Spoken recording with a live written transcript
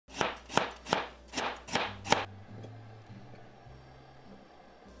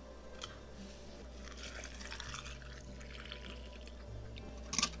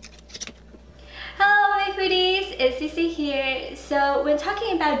CiCi here. So when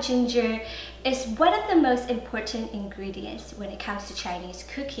talking about ginger, it's one of the most important ingredients when it comes to Chinese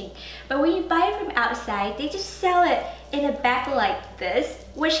cooking. But when you buy it from outside, they just sell it in a bag like this,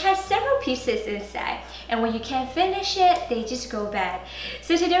 which has several pieces inside. And when you can't finish it, they just go bad.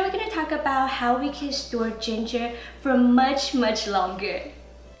 So today we're going to talk about how we can store ginger for much longer.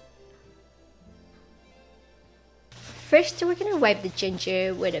 First, we're going to wipe the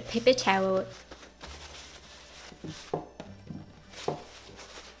ginger with a paper towel.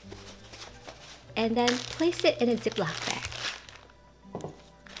 And then place it in a Ziploc bag.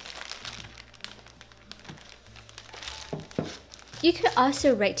 You could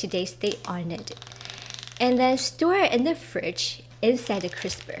also write today's date on it, and then store it in the fridge inside the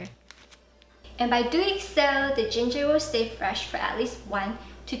crisper. And by doing so, the ginger will stay fresh for at least 1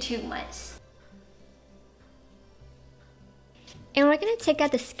 to 2 months. And we're going to take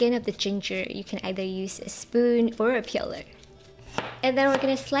out the skin of the ginger. You can either use a spoon or a peeler. And then we're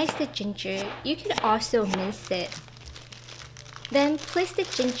going to slice the ginger. You can also mince it. Then place the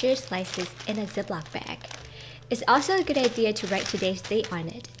ginger slices in a Ziploc bag. It's also a good idea to write today's date on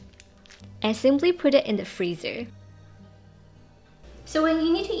it. And simply put it in the freezer. So when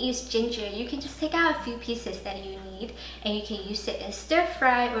you need to use ginger, you can just take out a few pieces that you need and you can use it in stir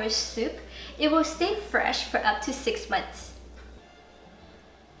fry or soup. It will stay fresh for up to 6 months.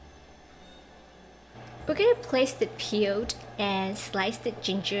 We're going to place the peeled and sliced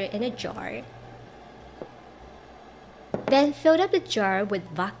ginger in a jar. Then fill up the jar with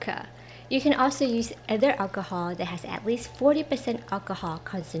vodka. You can also use other alcohol that has at least 40% alcohol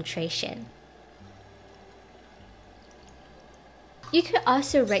concentration. You could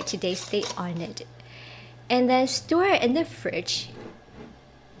also write today's date on it and then store it in the fridge.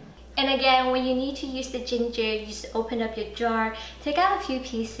 And again, when you need to use the ginger, you just open up your jar, take out a few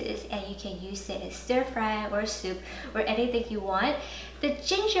pieces, and you can use it in stir fry or soup or anything you want. The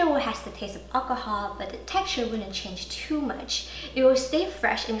ginger will have the taste of alcohol, but the texture wouldn't change too much. It will stay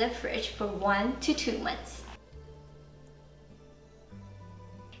fresh in the fridge for 1 to 2 months.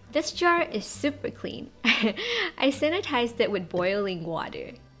 This jar is super clean. I sanitized it with boiling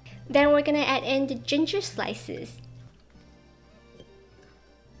water. Then we're gonna add in the ginger slices,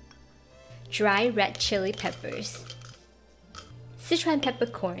 dry red chili peppers, Sichuan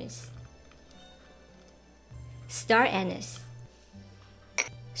peppercorns, star anise,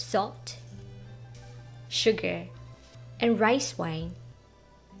 salt, sugar, and rice wine.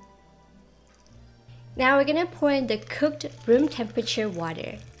 Now we're gonna pour in the cooked room temperature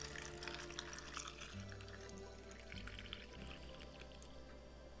water.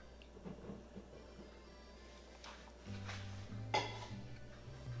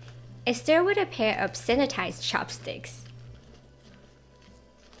 And stir with a pair of sanitized chopsticks.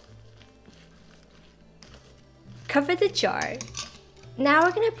 Cover the jar. Now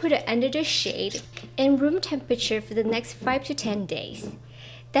we're going to put it under the shade in room temperature for the next 5 to 10 days.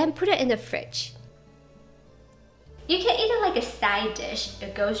 Then put it in the fridge. You can eat it like a side dish.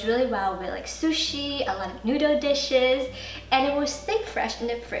 It goes really well with like sushi, a lot of noodle dishes, and it will stay fresh in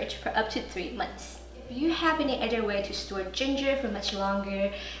the fridge for up to 3 months. If you have any other way to store ginger for much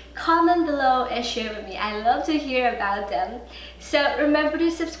longer, comment below and share with me. I love to hear about them. So remember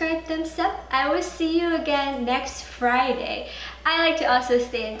to subscribe, thumbs up. I will see you again next Friday. I like to also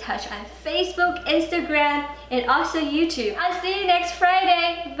stay in touch on Facebook, Instagram, and also YouTube. I'll see you next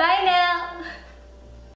Friday. Bye now.